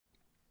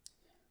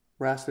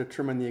We're asked to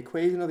determine the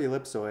equation of the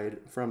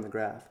ellipsoid from the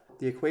graph.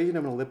 The equation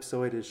of an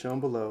ellipsoid is shown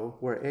below,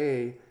 where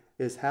A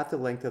is half the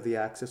length of the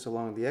axis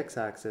along the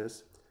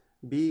x-axis,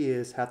 B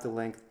is half the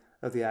length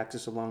of the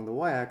axis along the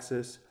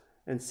y-axis,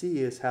 and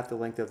C is half the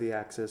length of the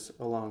axis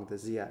along the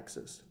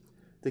z-axis.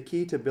 The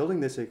key to building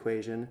this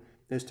equation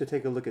is to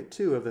take a look at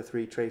two of the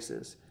three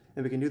traces,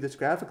 and we can do this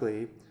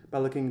graphically by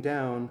looking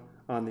down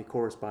on the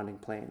corresponding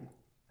plane.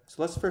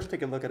 So let's first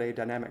take a look at a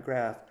dynamic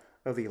graph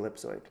of the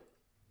ellipsoid.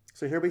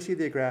 So here we see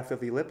the graph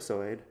of the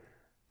ellipsoid.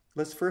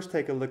 Let's first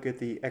take a look at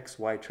the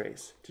xy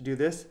trace. To do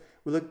this,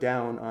 we look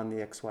down on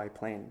the xy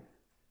plane.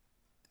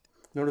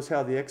 Notice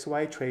how the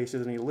xy trace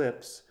is an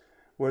ellipse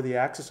where the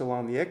axis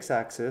along the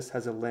x-axis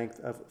has a length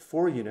of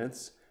 4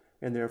 units,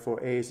 and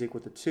therefore a is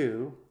equal to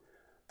 2.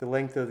 The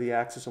length of the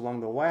axis along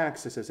the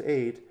y-axis is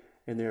 8,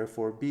 and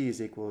therefore b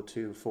is equal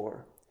to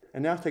 4.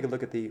 And now let's take a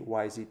look at the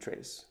yz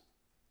trace.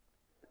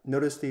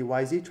 Notice the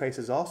yz trace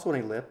is also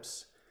an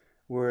ellipse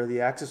where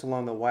the axis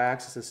along the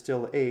y-axis is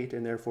still 8,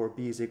 and therefore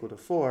b is equal to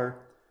 4,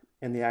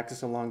 and the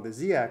axis along the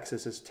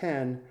z-axis is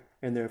 10,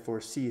 and therefore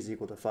c is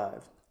equal to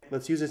 5.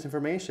 Let's use this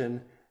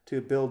information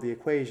to build the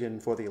equation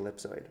for the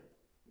ellipsoid.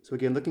 So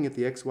again, looking at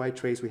the xy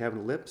trace, we have an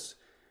ellipse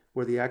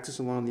where the axis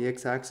along the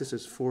x-axis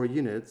is 4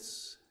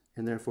 units,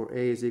 and therefore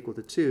a is equal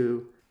to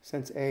 2,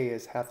 since a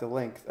is half the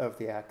length of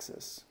the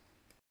axis.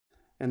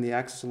 And the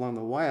axis along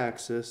the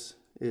y-axis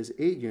is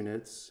 8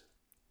 units,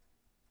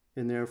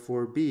 and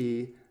therefore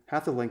b,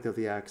 half the length of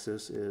the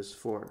axis, is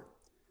 4.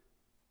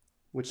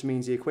 Which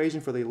means the equation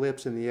for the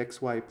ellipse in the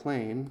xy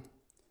plane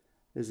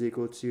is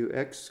equal to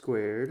x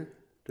squared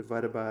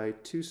divided by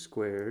 2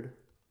 squared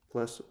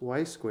plus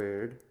y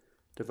squared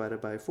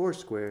divided by 4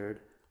 squared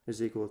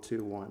is equal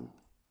to 1.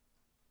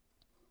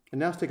 And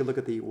now let's take a look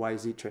at the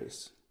yz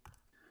trace.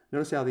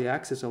 Notice how the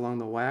axis along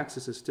the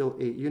y-axis is still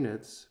 8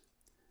 units,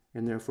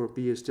 and therefore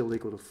b is still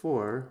equal to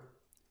 4.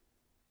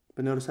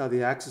 But notice how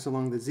the axis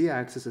along the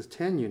z-axis is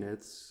 10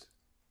 units,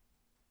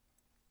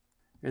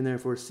 and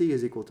therefore c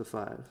is equal to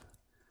 5.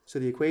 So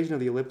the equation of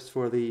the ellipse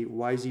for the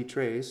yz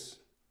trace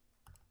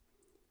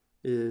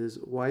is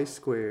y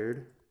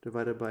squared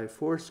divided by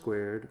 4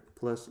 squared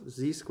plus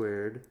z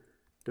squared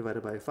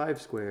divided by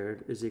 5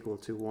 squared is equal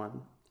to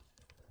 1.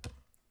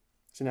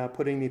 So now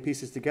putting the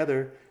pieces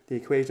together, the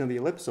equation of the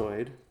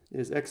ellipsoid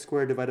is x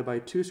squared divided by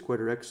 2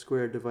 squared, or x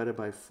squared divided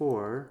by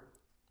 4,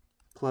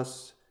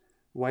 plus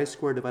y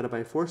squared divided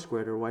by 4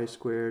 squared, or y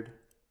squared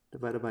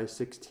divided by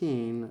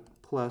 16,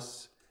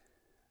 plus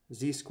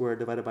z squared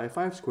divided by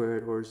 5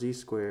 squared, or z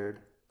squared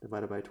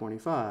divided by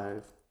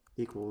 25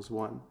 equals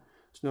 1.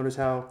 So notice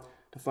how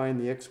to find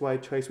the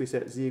xy trace we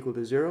set z equal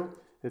to 0.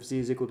 If z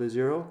is equal to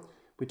 0,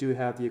 we do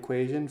have the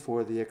equation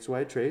for the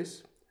xy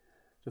trace.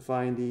 To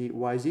find the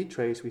yz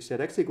trace, we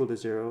set x equal to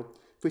 0.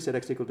 If we set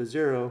x equal to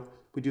 0,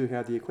 we do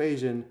have the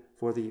equation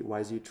for the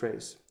yz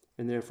trace.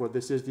 And therefore,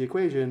 this is the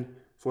equation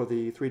for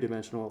the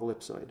three-dimensional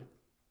ellipsoid.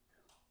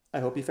 I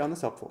hope you found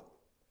this helpful.